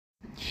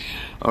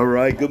All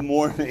right, good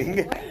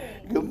morning.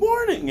 Good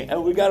morning.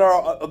 And we got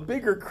a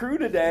bigger crew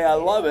today. I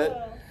love it.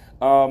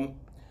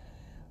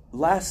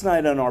 Last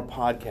night on our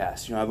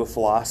podcast, I have a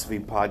philosophy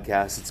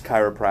podcast. It's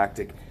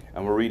chiropractic.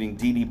 And we're reading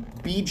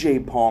B.J.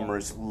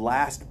 Palmer's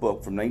last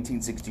book from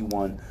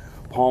 1961,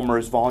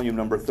 Palmer's volume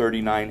number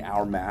 39,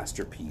 Our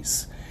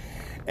Masterpiece.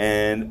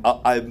 And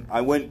I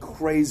went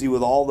crazy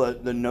with all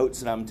the notes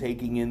that I'm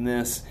taking in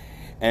this.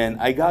 And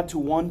I got to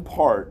one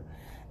part,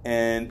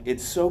 and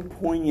it's so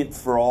poignant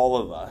for all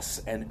of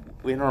us. And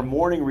in our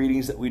morning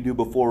readings that we do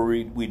before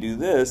we do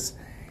this,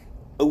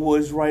 it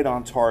was right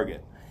on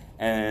target.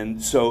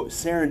 And so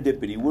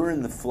serendipity, we're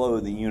in the flow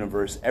of the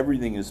universe.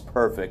 Everything is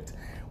perfect.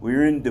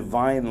 We're in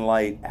divine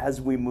light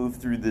as we move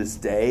through this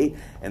day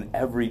and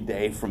every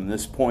day from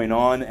this point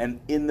on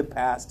and in the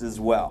past as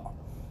well.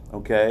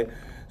 Okay?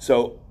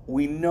 So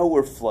we know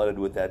we're flooded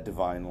with that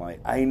divine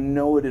light. I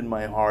know it in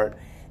my heart,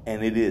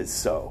 and it is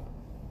so.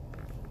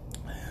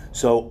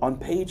 So on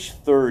page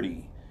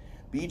 30,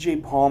 B.J.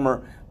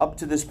 Palmer, up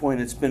to this point,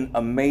 it's been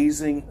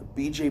amazing.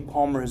 B.J.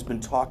 Palmer has been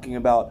talking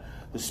about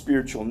the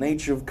spiritual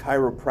nature of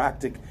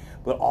chiropractic,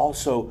 but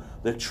also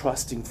the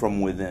trusting from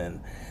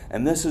within.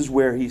 And this is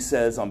where he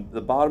says on the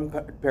bottom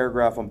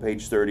paragraph on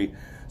page 30,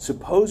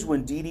 suppose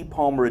when D.D.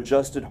 Palmer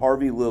adjusted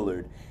Harvey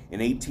Lillard in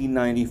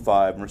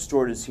 1895 and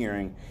restored his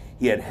hearing,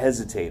 he had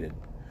hesitated,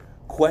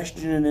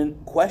 questioned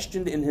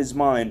in his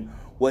mind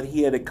what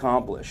he had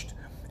accomplished,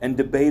 and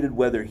debated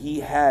whether he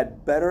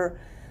had better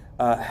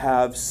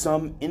have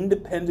some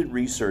independent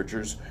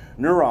researchers,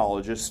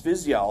 neurologists,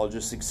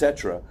 physiologists,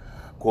 etc.,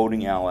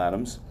 quoting Al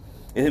Adams,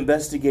 and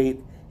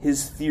investigate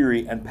his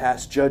theory and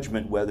pass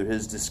judgment whether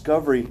his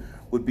discovery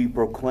would be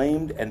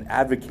proclaimed and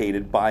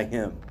advocated by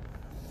him.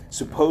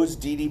 Suppose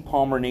D.D.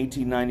 Palmer in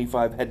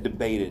 1895 had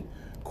debated,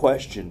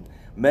 questioned,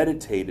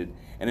 meditated,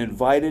 and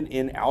invited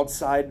in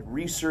outside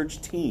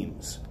research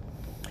teams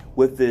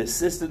with the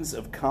assistance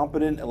of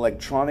competent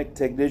electronic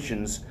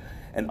technicians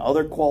and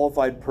other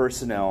qualified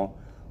personnel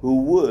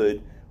who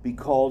would be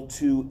called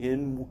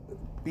in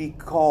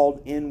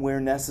where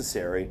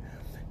necessary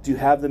to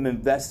have them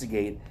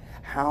investigate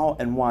how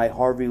and why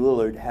Harvey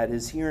Lillard had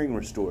his hearing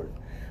restored,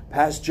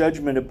 pass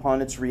judgment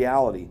upon its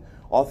reality,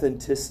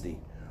 authenticity,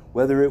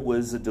 whether it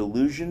was a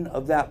delusion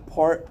of the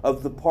part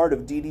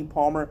of D.D.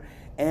 Palmer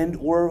and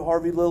or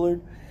Harvey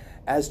Lillard,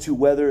 as to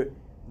whether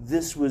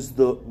this was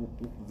the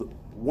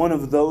one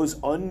of those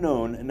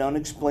unknown and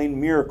unexplained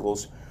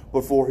miracles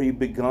before he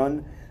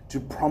begun to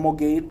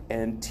promulgate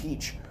and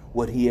teach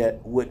what he had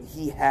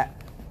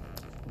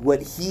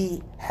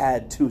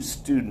to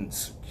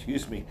students.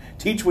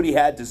 Teach what he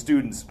had to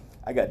students.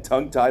 I got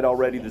tongue-tied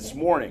already this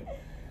morning.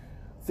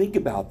 Think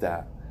about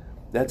that.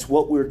 That's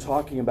what we're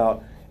talking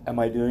about. Am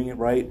I doing it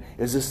right?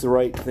 Is this the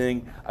right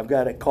thing? I've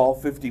got to call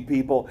 50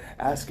 people,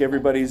 ask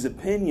everybody's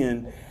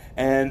opinion,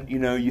 and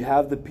you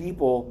have the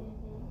people.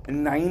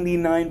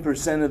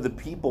 99% of the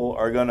people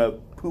are going to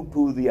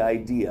poo-poo the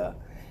idea.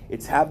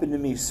 It's happened to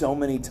me so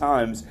many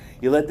times.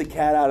 You let the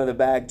cat out of the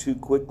bag too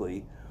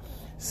quickly.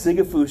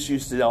 Sisyphus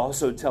used to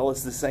also tell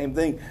us the same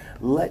thing.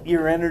 Let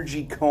your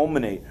energy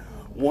culminate.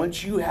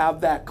 Once you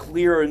have that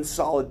clear and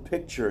solid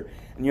picture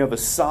and you have a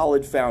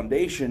solid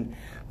foundation,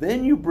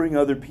 then you bring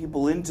other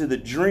people into the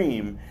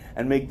dream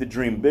and make the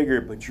dream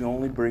bigger, but you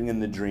only bring in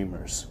the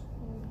dreamers.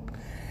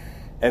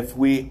 If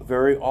we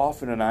very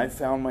often, and I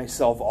found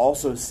myself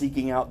also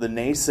seeking out the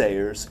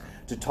naysayers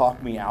to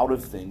talk me out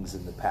of things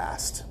in the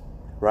past,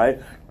 right?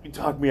 You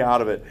talk me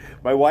out of it.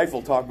 My wife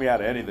will talk me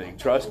out of anything,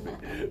 trust me,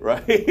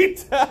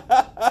 right?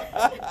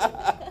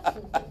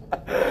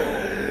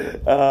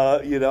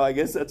 I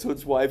guess that's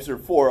what wives are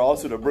for,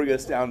 also to bring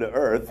us down to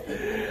earth.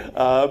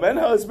 And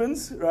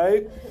husbands,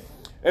 right?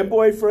 And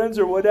boyfriends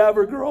or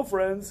whatever,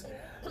 girlfriends.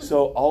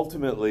 So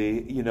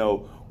ultimately,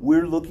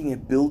 we're looking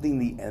at building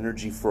the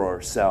energy for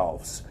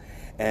ourselves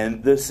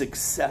and the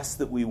success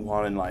that we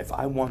want in life.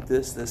 I want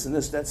this, this, and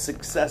this. That's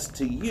success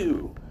to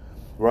you,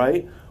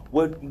 right?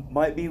 What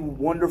might be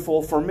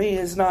wonderful for me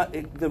is not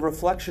the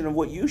reflection of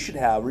what you should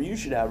have, or you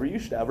should have, or you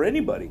should have, or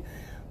anybody.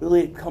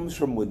 Really, it comes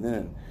from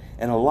within.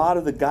 And a lot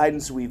of the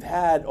guidance we've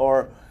had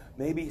are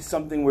maybe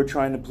something we're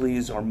trying to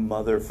please our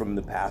mother from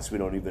the past. We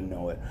don't even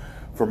know it.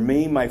 For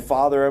me, my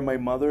father and my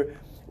mother,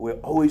 we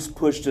always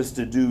pushed us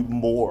to do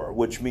more,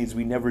 which means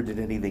we never did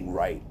anything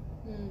right.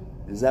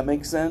 Does that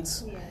make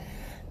sense? Yeah.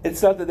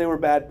 It's not that they were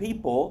bad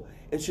people.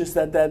 It's just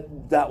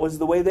that was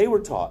the way they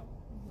were taught.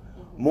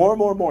 More.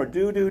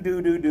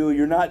 Do.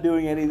 You're not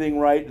doing anything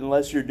right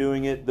unless you're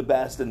doing it the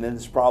best, and then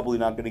it's probably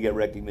not going to get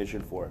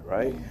recognition for it,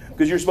 right?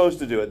 Because you're supposed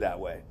to do it that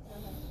way.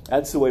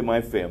 That's the way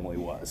my family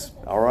was,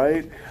 all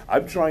right?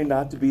 I'm trying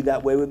not to be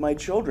that way with my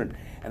children.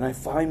 And I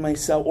find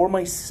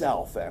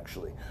myself,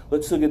 actually.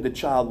 Let's look at the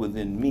child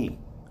within me,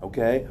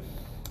 okay?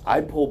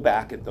 I pull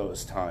back at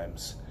those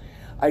times.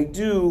 I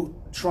do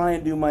try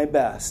and do my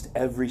best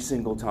every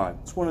single time.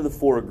 It's one of the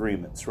 4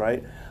 agreements,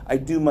 right? I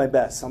do my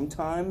best.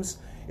 Sometimes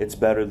it's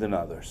better than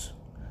others.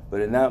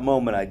 But in that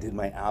moment, I did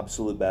my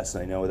absolute best,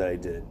 and I know that I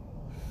did.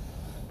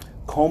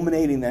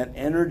 culminating that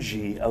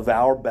energy of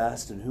our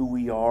best and who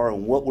we are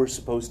and what we're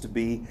supposed to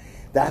be,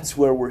 that's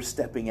where we're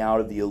stepping out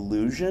of the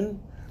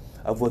illusion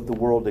of what the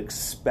world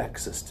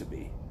expects us to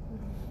be.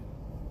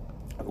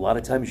 A lot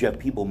of times you have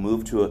people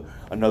move to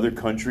another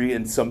country,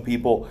 and some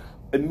people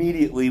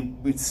immediately,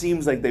 it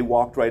seems like they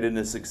walked right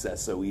into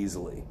success so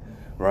easily,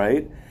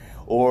 right?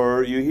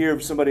 Or you hear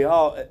of somebody,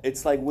 oh,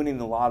 it's like winning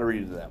the lottery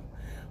to them.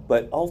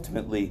 But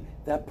ultimately,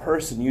 that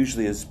person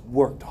usually has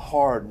worked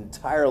hard and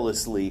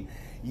tirelessly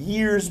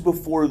years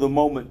before the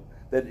moment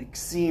that it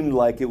seemed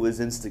like it was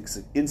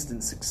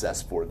instant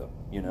success for them,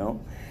 you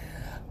know?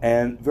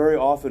 And very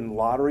often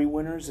lottery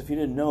winners, if you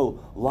didn't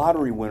know,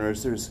 lottery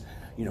winners, there's,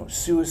 you know,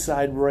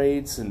 suicide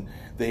rates, and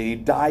they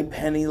die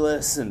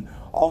penniless and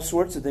all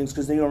sorts of things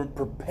because they aren't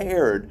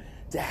prepared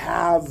to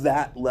have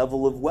that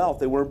level of wealth.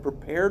 They weren't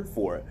prepared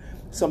for it.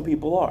 Some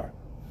people are.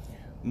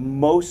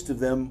 Most of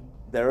them,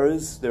 there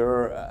is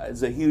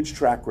a huge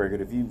track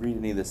record if you read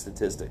any of the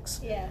statistics.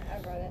 Yeah,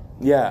 I've read it.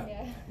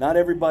 Yeah. Not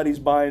everybody's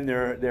buying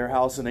their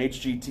house on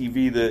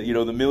HGTV,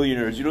 the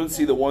millionaires. You don't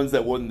see the ones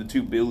that won the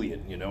 $2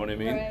 billion, you know what I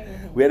mean?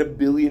 Right. We had a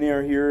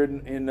billionaire here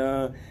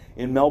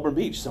in Melbourne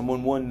Beach.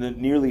 Someone won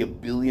nearly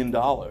 $1 billion.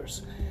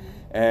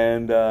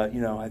 And,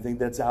 I think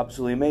that's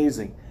absolutely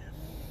amazing.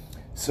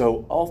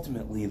 So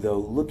ultimately, though,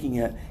 looking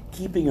at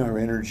keeping our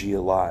energy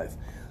alive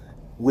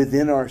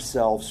within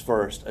ourselves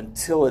first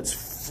until it's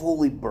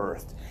fully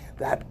birthed,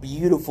 that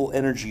beautiful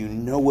energy, you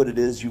know what it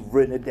is, you've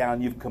written it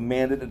down, you've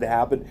commanded it to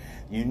happen,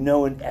 you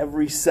know in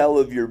every cell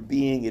of your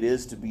being it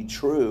is to be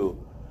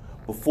true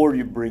before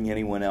you bring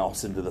anyone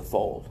else into the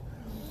fold.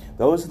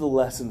 Those are the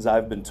lessons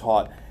I've been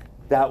taught.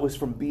 That was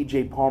from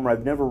B.J. Palmer.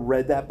 I've never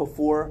read that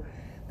before.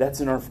 That's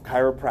in our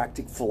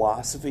chiropractic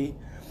philosophy.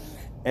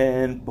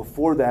 And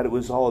before that, it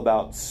was all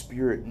about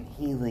spirit and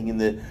healing, and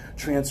the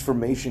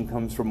transformation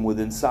comes from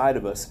within inside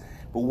of us.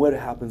 But what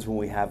happens when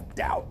we have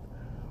doubt,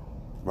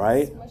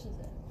 right?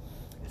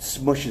 It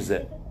smushes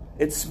it.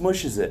 It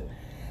smushes it.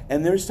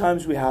 And there's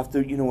times we have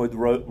to,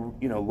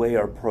 weigh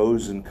our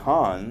pros and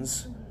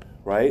cons,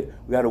 right?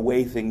 We got to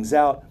weigh things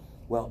out.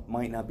 Well, it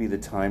might not be the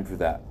time for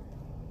that.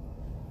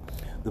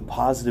 The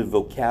positive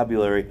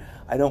vocabulary,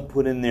 I don't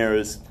put in there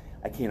as,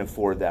 I can't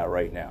afford that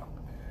right now.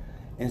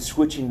 And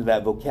switching to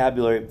that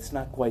vocabulary, it's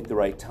not quite the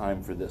right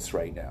time for this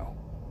right now.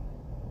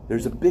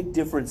 There's a big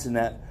difference in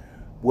that,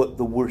 what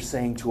we're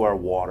saying to our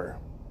water,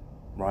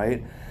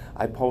 right?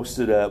 I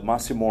posted a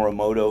Massimo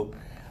Emoto.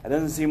 It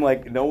doesn't seem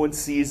like no one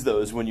sees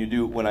those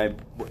when I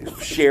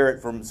share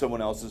it from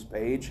someone else's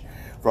page.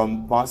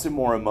 From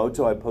Massimo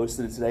Emoto, I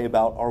posted it today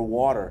about our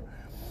water.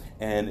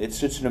 And it's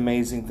such an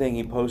amazing thing.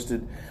 He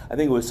posted, I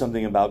think it was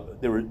something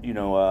about,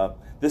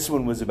 this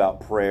one was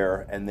about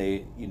prayer, and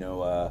they,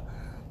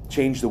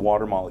 changed the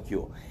water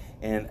molecule.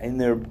 And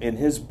in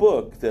his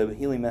book, The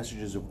Healing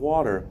Messages of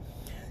Water,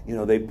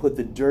 they put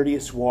the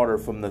dirtiest water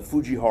from the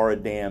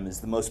Fujiwara Dam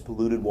as the most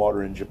polluted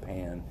water in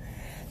Japan.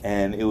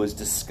 And it was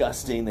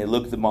disgusting. They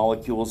looked at the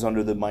molecules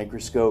under the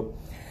microscope,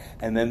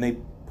 and then they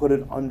put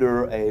it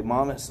under a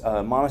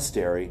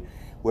monastery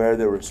where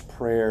there was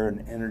prayer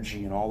and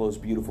energy and all those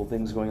beautiful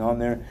things going on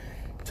there.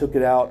 Took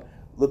it out,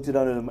 looked it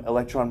under the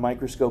electron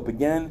microscope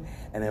again,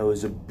 and it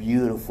was a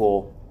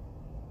beautiful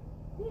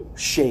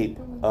shape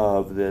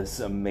of this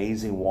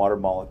amazing water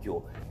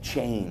molecule,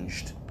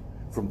 changed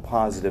from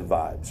positive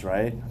vibes,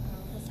 right?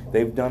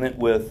 They've done it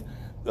with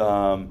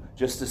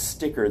just a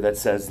sticker that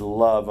says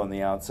love on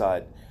the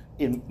outside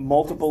in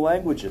multiple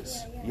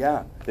languages.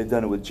 Yeah, they've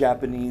done it with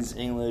Japanese,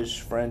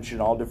 English, French,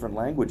 and all different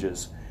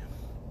languages.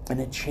 And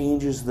it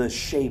changes the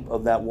shape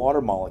of that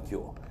water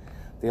molecule.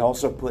 They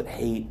also put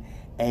hate,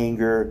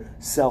 anger,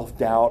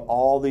 self-doubt,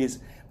 all these.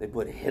 They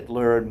put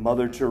Hitler and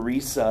Mother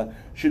Teresa,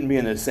 shouldn't be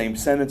in the same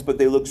sentence, but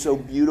they look so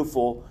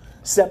beautiful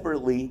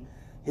separately.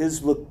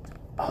 His looked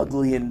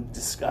ugly and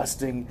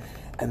disgusting,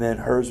 and then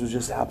hers was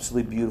just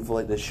absolutely beautiful,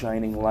 like the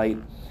shining light.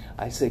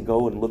 I say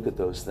go and look at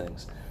those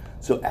things.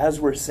 So as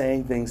we're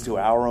saying things to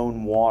our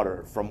own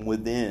water from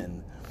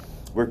within,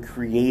 we're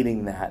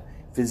creating that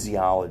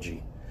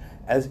physiology.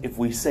 As if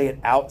we say it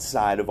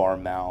outside of our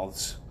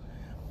mouths,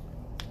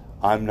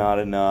 I'm not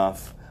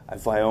enough,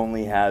 if I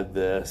only had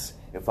this,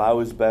 if I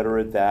was better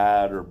at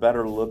that, or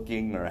better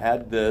looking, or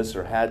had this,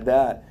 or had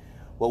that,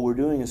 what we're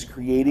doing is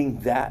creating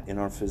that in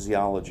our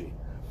physiology.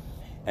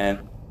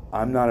 And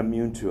I'm not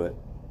immune to it.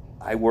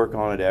 I work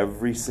on it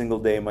every single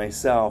day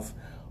myself.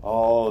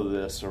 Oh,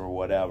 this or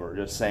whatever.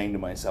 Just saying to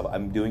myself,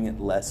 I'm doing it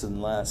less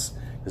and less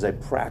because I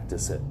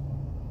practice it.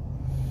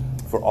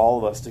 For all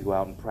of us to go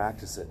out and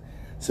practice it.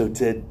 So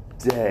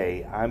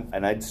today,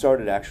 I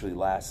started actually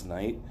last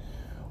night,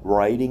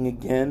 writing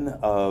again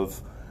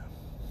of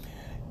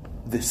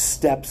the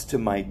steps to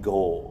my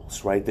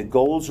goals, right? The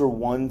goals are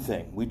one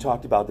thing. We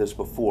talked about this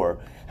before.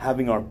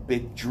 Having our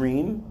big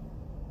dream.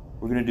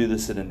 We're going to do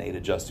this at an 8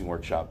 Adjusting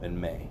workshop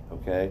in May,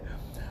 okay?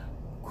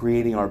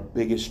 Creating our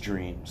biggest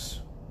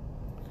dreams.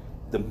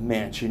 The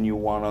mansion you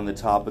want on the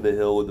top of the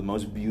hill with the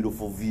most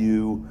beautiful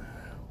view.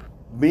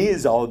 Me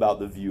is all about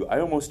the view. I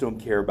almost don't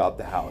care about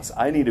the house.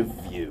 I need a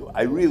view.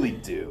 I really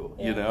do,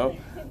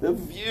 The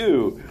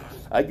view.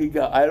 I could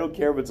go. I don't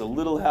care if it's a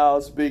little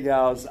house, big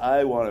house.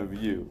 I want a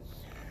view.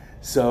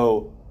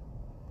 So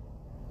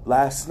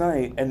last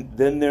night, and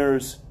then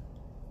there's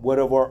what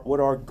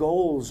our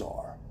goals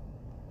are.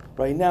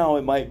 Right now,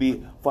 it might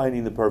be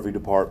finding the perfect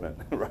apartment,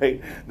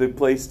 right? The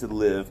place to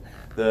live,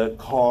 the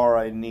car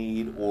I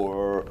need,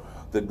 or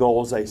the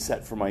goals I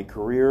set for my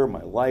career,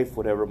 my life,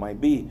 whatever it might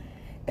be.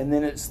 And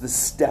then it's the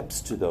steps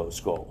to those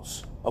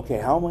goals. Okay,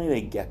 how am I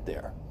going to get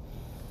there?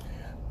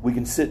 We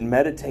can sit and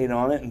meditate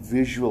on it and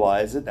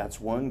visualize it. That's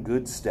one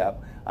good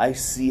step. I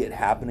see it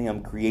happening.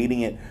 I'm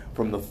creating it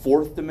from the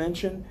fourth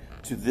dimension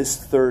to this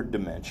third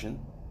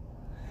dimension.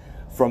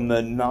 From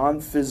the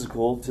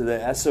non-physical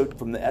to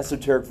from the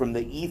esoteric, from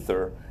the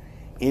ether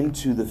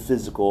into the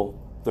physical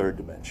third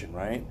dimension,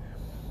 right?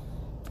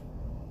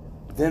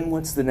 Then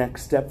what's the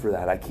next step for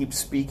that? I keep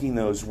speaking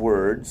those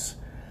words.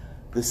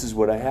 This is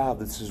what I have.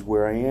 This is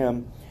where I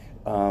am.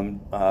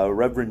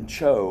 Reverend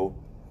Cho,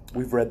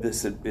 we've read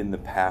this in the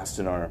past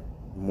in our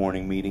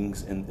morning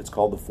meetings, and it's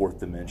called The Fourth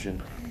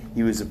Dimension.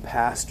 He was a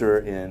pastor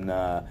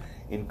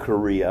in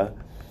Korea,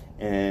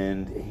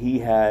 and he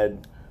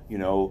had,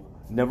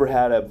 never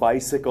had a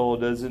bicycle,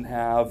 doesn't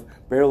have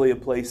barely a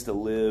place to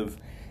live,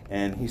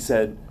 and he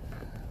said,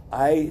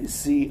 I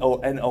see.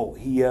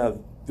 He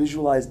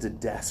visualized a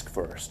desk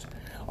first.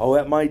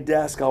 At my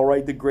desk, I'll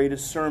write the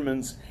greatest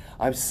sermons.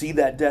 I see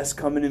that desk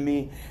coming to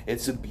me.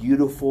 It's a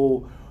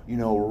beautiful,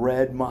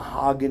 red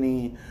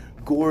mahogany,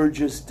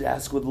 gorgeous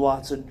desk with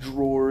lots of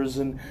drawers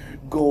and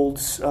gold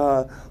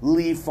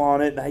leaf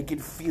on it. And I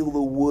could feel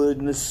the wood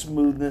and the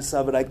smoothness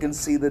of it. I can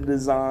see the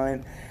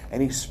design.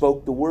 And he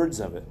spoke the words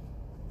of it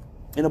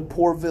in a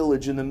poor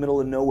village in the middle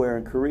of nowhere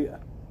in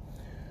Korea.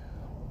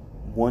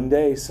 One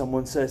day,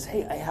 someone says,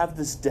 hey, I have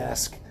this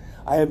desk.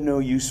 I have no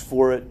use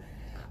for it.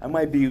 I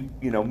might be,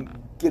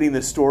 getting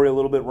the story a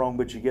little bit wrong,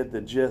 but you get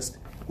the gist.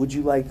 Would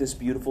you like this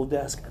beautiful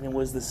desk? And it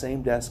was the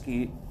same desk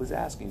he was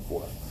asking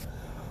for.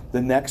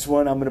 The next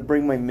one, I'm going to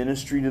bring my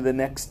ministry to the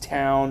next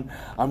town.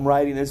 I'm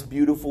riding this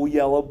beautiful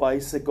yellow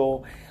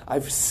bicycle. I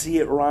see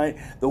it right.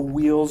 The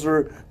wheels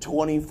are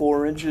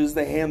 24 inches.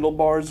 The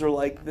handlebars are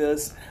like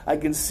this. I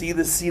can see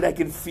the seat. I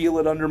can feel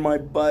it under my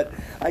butt.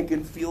 I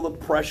can feel the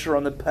pressure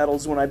on the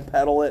pedals when I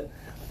pedal it.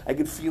 I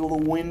can feel the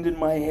wind in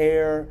my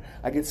hair.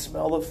 I can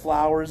smell the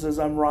flowers as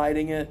I'm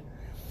riding it.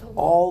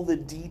 All the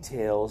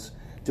details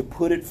to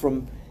put it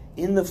from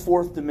in the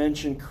fourth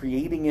dimension,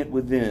 creating it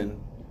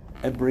within,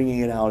 and bringing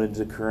it out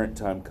into current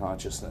time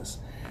consciousness.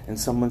 And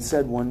someone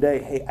said one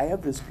day, hey, I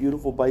have this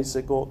beautiful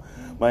bicycle.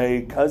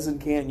 My cousin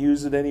can't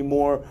use it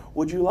anymore.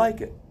 Would you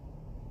like it?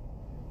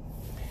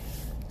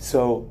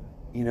 So,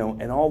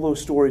 and all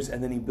those stories.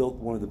 And then he built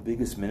one of the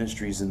biggest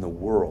ministries in the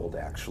world,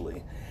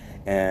 actually.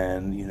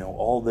 And,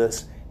 all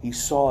this, he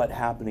saw it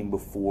happening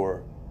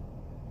before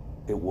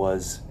it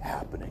was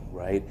happening,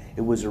 right?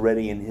 It was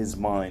already in his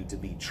mind to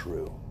be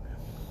true.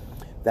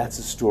 That's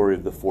the story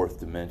of the fourth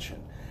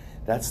dimension.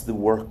 That's the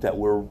work that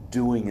we're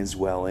doing as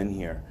well in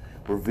here.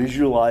 We're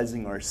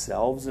visualizing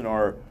ourselves in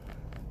our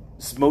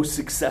most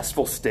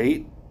successful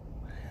state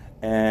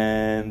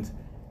and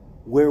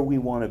where we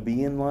want to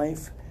be in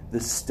life,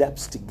 the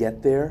steps to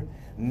get there,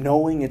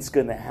 knowing it's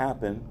going to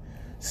happen.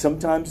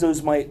 Sometimes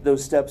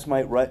those steps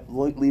might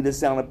lead us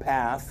down a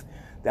path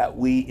that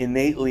we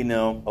innately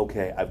know,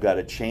 okay, I've got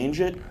to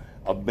change it,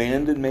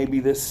 abandon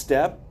maybe this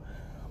step,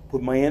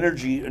 put my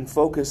energy and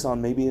focus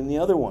on maybe in the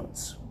other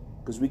ones.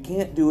 Because we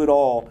can't do it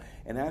all,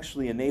 and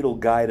actually innate will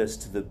guide us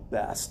to the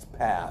best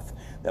path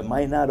that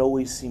might not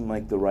always seem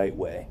like the right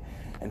way.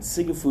 And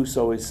Sigafus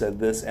always said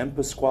this, and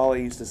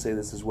Pasquale used to say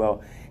this as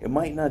well, it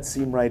might not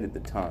seem right at the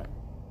time.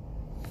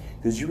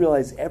 Because you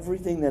realize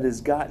everything that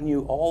has gotten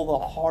you, all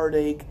the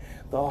heartache,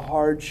 the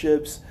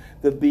hardships,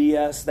 the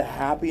BS, the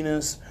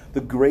happiness,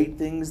 the great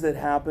things that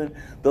happen,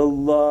 the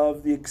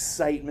love, the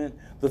excitement,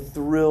 the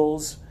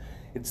thrills,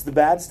 it's the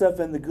bad stuff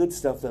and the good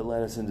stuff that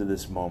led us into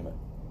this moment.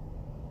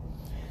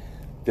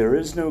 There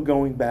is no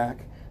going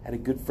back. I had a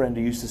good friend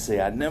who used to say,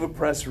 I'd never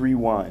press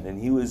rewind.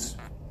 And he was,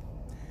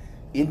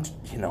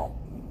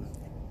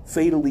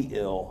 fatally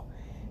ill.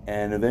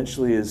 And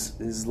eventually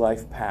his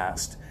life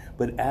passed.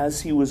 But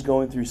as he was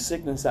going through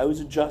sickness, I was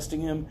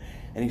adjusting him.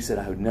 And he said,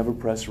 I would never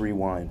press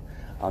rewind.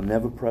 I'll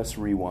never press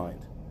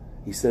rewind.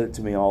 He said it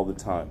to me all the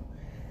time.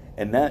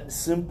 And that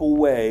simple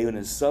way, in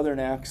his southern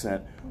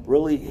accent,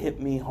 really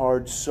hit me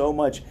hard so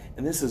much.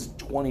 And this is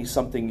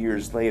 20-something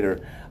years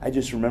later. I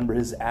just remember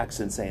his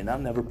accent saying, I'll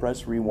never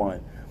press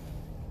rewind.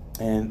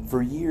 And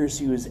for years,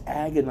 he was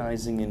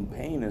agonizing in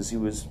pain as he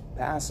was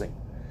passing.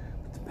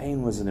 But the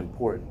pain wasn't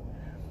important.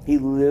 He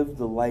lived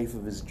the life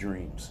of his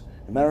dreams,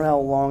 no matter how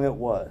long it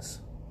was.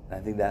 And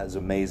I think that is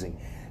amazing.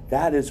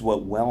 That is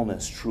what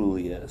wellness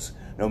truly is.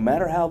 No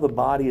matter how the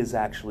body is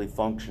actually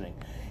functioning,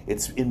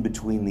 it's in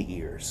between the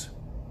ears.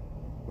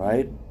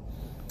 Right?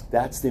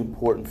 That's the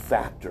important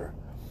factor.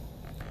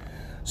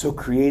 So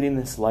creating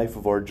this life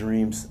of our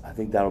dreams, I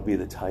think that'll be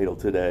the title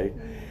today.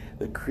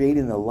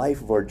 Creating the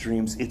life of our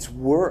dreams, it's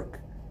work.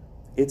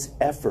 It's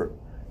effort.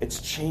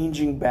 It's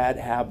changing bad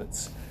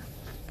habits.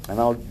 And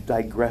I'll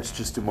digress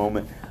just a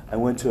moment. I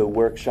went to a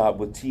workshop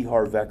with T.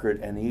 Harv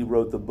Eker, and he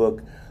wrote the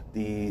book,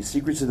 The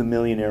Secrets of the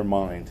Millionaire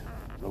Mind.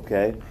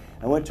 Okay?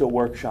 I went to a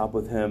workshop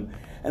with him,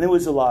 and it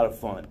was a lot of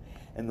fun.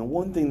 And the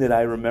one thing that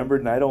I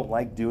remembered, and I don't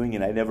like doing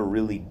it, I never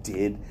really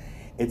did,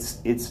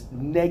 it's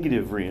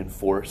negative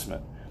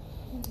reinforcement.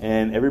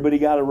 And everybody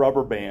got a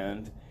rubber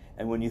band,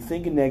 and when you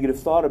think a negative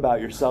thought about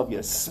yourself,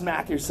 you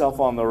smack yourself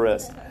on the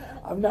wrist.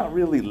 I'm not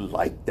really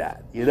like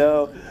that, you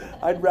know?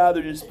 I'd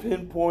rather just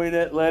pinpoint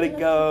it, let it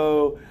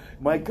go.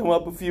 Might come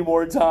up a few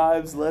more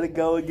times, let it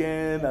go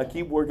again. I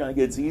keep working on it. It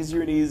gets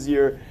easier and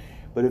easier.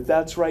 But if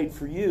that's right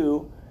for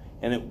you,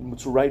 and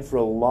it's right for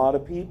a lot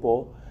of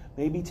people,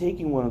 maybe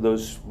taking one of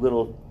those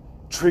little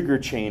trigger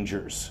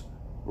changers,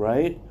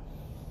 right?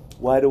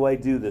 Why do I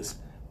do this?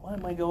 Why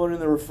am I going in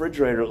the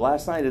refrigerator?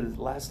 Last night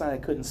I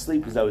couldn't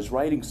sleep because I was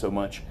writing so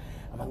much.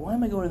 I'm like, why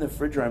am I going in the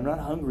refrigerator? I'm not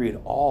hungry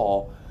at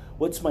all.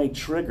 What's my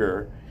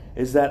trigger?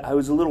 Is that I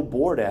was a little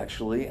bored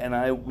actually, and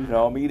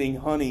I'm eating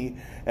honey,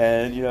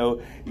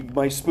 and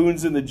my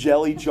spoon's in the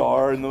jelly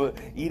jar and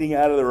eating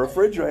out of the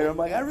refrigerator. I'm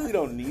like, I really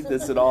don't need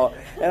this at all,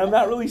 and I'm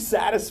not really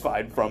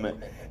satisfied from it.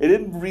 It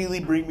didn't really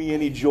bring me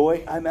any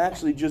joy. I'm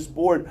actually just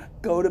bored.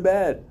 Go to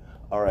bed.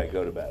 All right,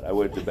 go to bed. I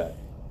went to bed,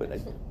 but I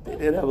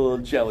did have a little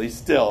jelly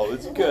still.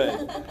 It's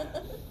good.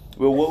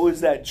 Well, what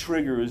was that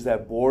trigger? Is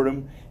that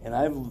boredom? And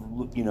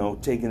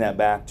I've taken that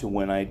back to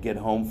when I'd get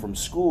home from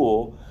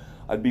school.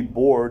 I'd be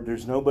bored.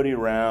 There's nobody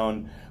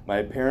around.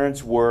 My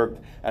parents worked.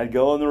 I'd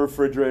go in the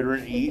refrigerator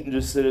and eat and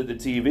just sit at the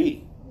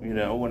TV.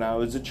 When I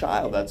was a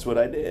child, that's what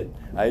I did.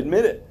 I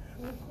admit it.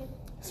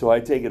 So I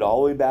take it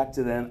all the way back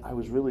to then. I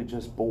was really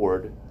just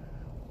bored.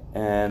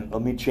 And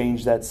let me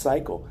change that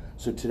cycle.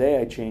 So today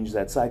I changed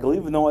that cycle.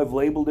 Even though I've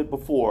labeled it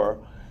before,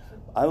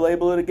 I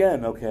label it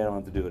again. Okay, I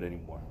don't have to do it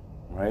anymore.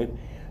 Right?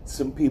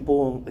 Some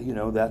people,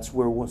 that's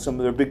where some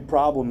of their big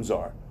problems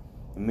are.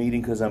 I'm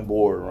eating because I'm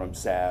bored, or I'm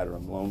sad, or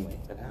I'm lonely.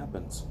 It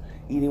happens.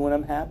 Eating when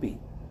I'm happy.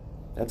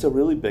 That's a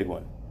really big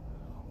one,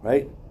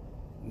 right?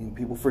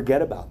 People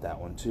forget about that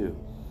one too.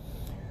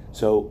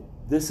 So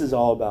this is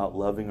all about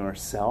loving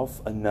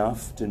ourselves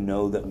enough to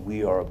know that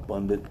we are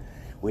abundant.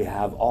 We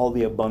have all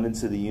the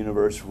abundance of the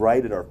universe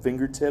right at our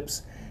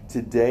fingertips.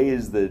 Today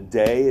is the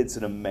day. It's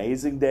an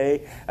amazing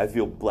day. I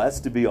feel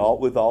blessed to be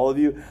with all of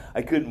you.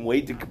 I couldn't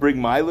wait to bring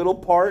my little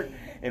part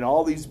in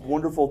all these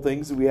wonderful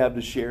things that we have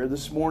to share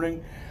this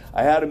morning.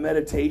 I had a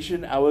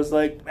meditation. I was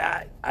like,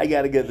 I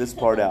got to get this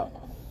part out.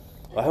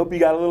 I hope you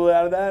got a little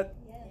out of that.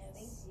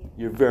 Yes, thank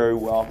you. You're very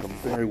welcome.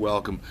 Very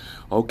welcome.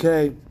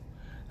 Okay.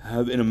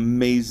 Have an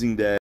amazing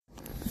day.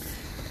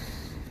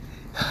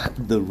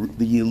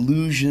 The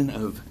illusion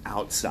of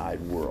outside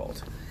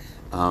world.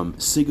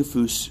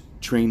 Sisyphus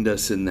trained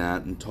us in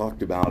that and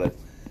talked about it.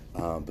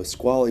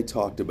 Pasquale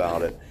talked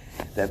about it,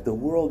 that the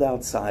world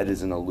outside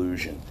is an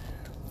illusion.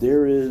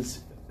 There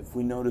is, if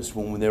we notice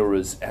when there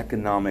was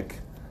economic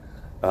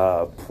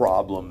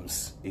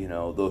problems,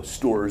 those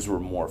stores were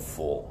more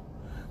full.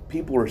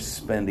 People are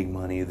spending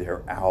money.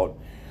 They're out.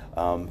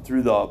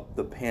 Through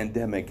the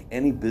pandemic,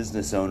 any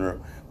business owner,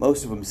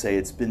 most of them say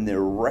it's been their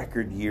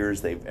record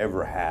years they've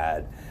ever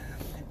had.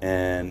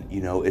 And,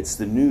 it's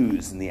the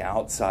news and the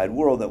outside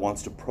world that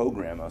wants to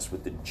program us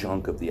with the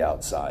junk of the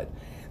outside.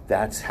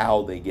 That's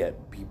how they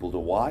get people to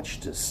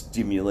watch, to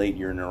stimulate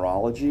your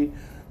neurology.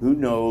 Who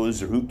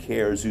knows or who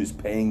cares who's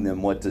paying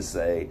them what to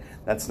say?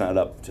 That's not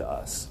up to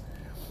us.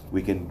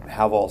 We can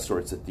have all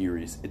sorts of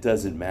theories. It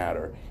doesn't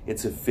matter.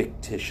 It's a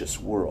fictitious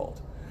world.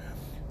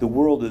 The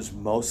world is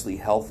mostly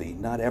healthy.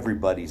 Not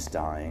everybody's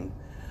dying.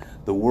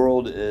 The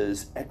world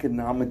is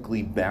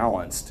economically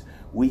balanced.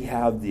 We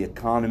have the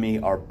economy,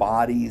 our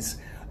bodies,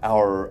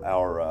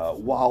 our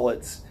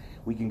wallets.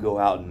 We can go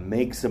out and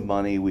make some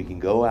money. We can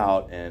go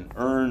out and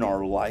earn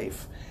our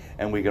life.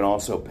 And we can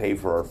also pay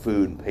for our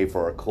food and pay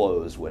for our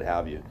clothes, what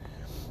have you.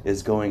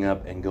 Is going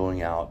up and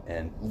going out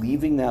and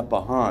leaving that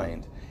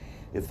behind.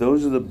 If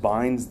those are the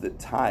binds that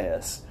tie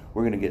us,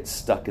 we're going to get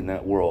stuck in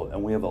that world.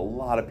 And we have a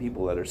lot of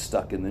people that are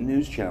stuck in the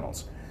news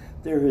channels.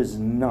 There has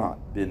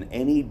not been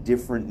any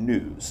different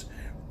news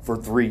for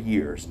 3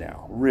 years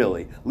now,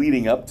 really,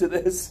 leading up to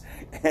this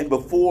and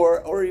before,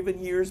 or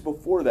even years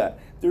before that.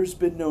 There's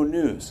been no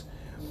news.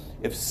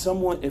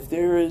 If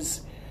there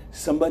is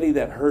somebody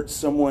that hurts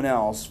someone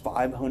else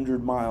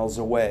 500 miles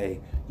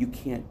away, you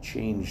can't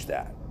change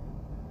that,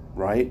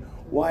 right?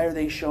 Why are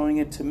they showing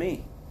it to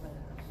me?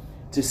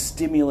 To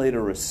stimulate a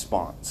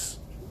response.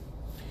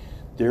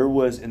 There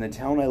was, in the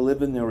town I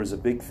live in, there was a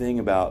big thing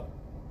about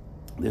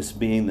this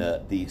being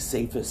the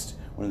safest,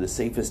 one of the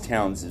safest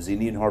towns is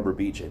Indian Harbor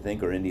Beach, I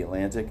think, or Indian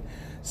Atlantic.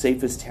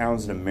 Safest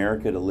towns in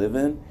America to live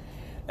in.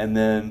 And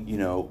then,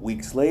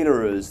 weeks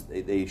later,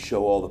 they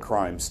show all the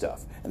crime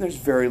stuff. And there's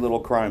very little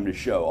crime to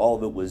show. All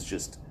of it was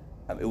just,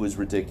 it was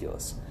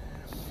ridiculous.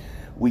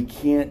 We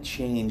can't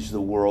change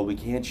the world. We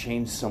can't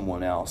change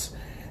someone else.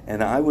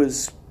 And I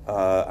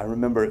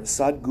remember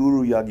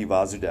Sadhguru Yogi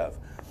Vasudev.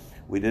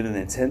 We did an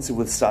intensive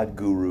with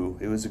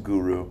Sadhguru. It was a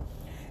guru.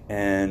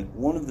 And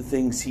one of the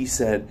things he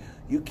said,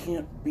 you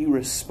can't be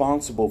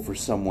responsible for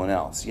someone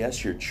else.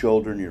 Yes, your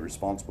children, you're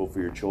responsible for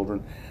your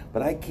children,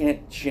 but I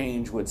can't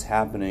change what's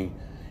happening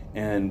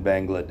in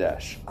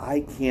Bangladesh. I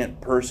can't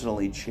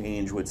personally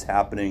change what's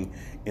happening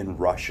in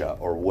Russia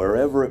or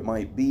wherever it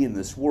might be in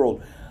this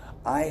world.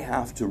 I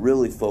have to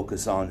really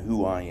focus on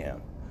who I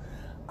am.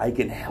 I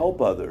can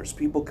help others.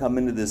 People come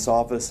into this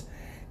office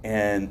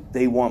and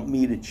they want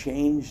me to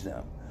change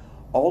them.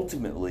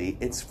 Ultimately,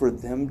 it's for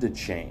them to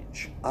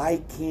change.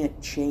 I can't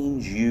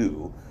change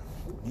you.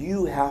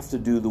 You have to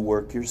do the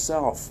work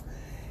yourself.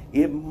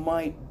 It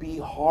might be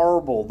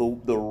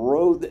horrible, the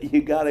road that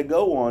you got to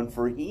go on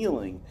for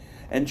healing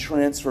and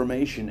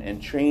transformation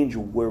and change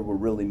where we're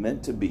really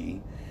meant to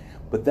be.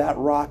 But that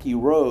rocky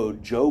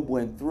road, Job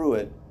went through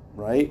it,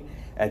 right?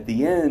 At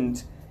the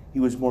end,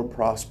 he was more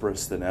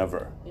prosperous than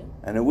ever. Yeah.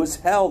 And it was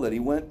hell that he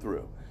went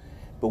through.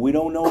 But we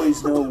don't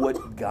always know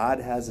what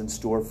God has in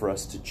store for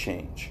us to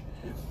change.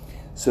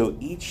 So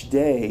each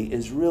day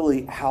is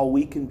really how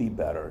we can be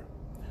better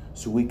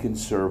so we can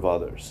serve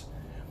others.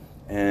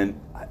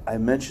 And I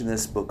mention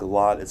this book a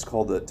lot. It's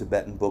called the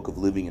Tibetan Book of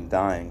Living and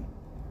Dying.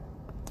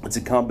 It's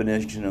a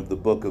combination of the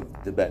book of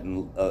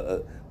Tibetan,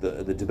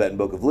 the Tibetan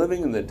Book of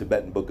Living and the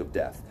Tibetan Book of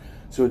Death.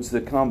 So it's the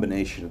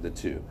combination of the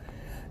two.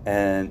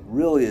 And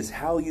really is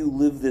how you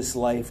live this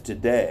life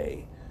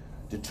today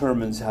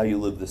determines how you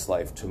live this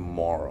life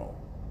tomorrow.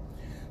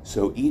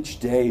 So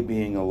each day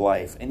being a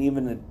life, and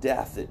even a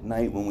death at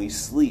night when we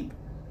sleep,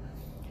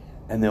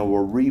 and then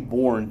we're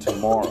reborn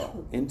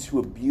tomorrow into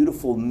a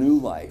beautiful new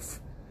life.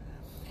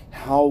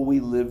 How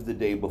we live the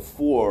day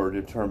before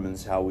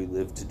determines how we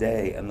live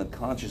today and the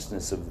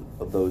consciousness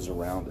of those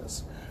around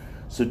us.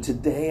 So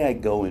today I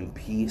go in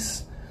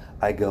peace,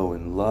 I go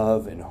in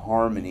love and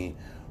harmony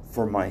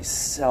for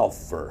myself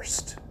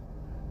first.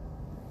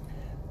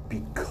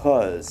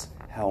 Because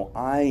how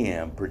I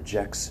am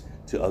projects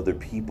to other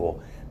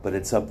people, but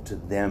it's up to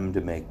them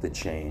to make the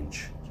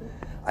change.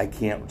 I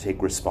can't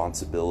take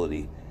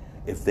responsibility.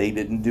 If they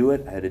didn't do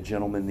it, I had a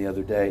gentleman the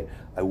other day,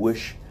 I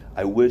wish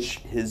a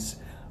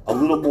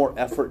little more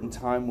effort and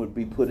time would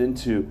be put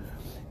into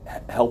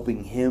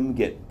helping him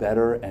get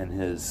better and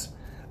his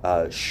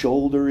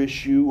shoulder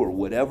issue or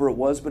whatever it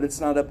was, but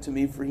it's not up to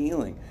me for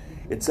healing.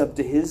 It's up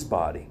to his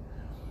body.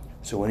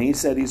 So when he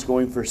said he's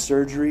going for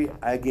surgery,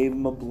 I gave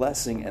him a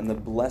blessing and the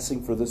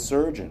blessing for the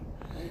surgeon.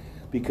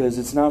 Because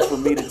it's not for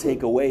me to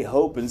take away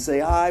hope and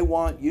say, I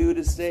want you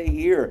to stay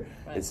here.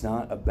 Right. It's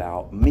not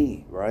about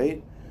me,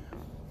 right?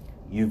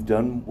 You've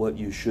done what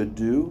you should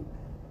do.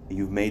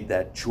 You've made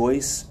that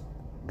choice.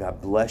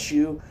 God bless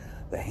you.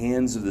 The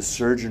hands of the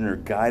surgeon are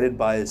guided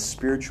by his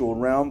spiritual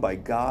realm, by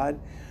God.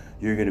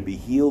 You're going to be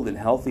healed and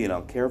healthy, and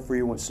I'll care for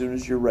you as soon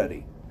as you're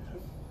ready.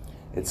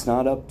 It's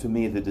not up to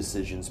me the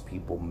decisions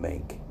people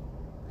make.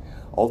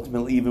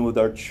 Ultimately, even with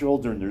our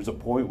children, there's a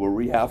point where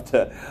we have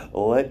to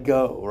let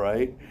go,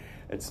 right?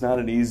 It's not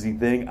an easy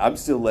thing. I'm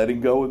still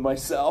letting go with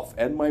myself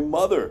and my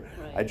mother.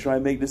 Right. I try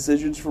and make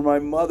decisions for my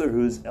mother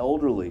who's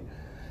elderly.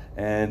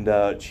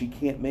 And she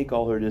can't make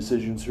all her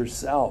decisions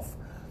herself.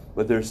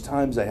 But there's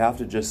times I have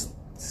to just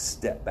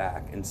step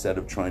back instead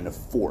of trying to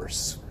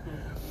force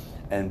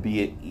and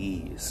be at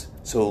ease.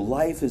 So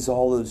life is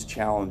all those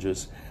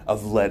challenges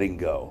of letting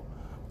go.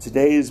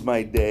 Today is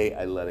my day.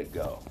 I let it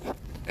go.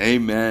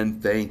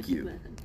 Amen. Thank you.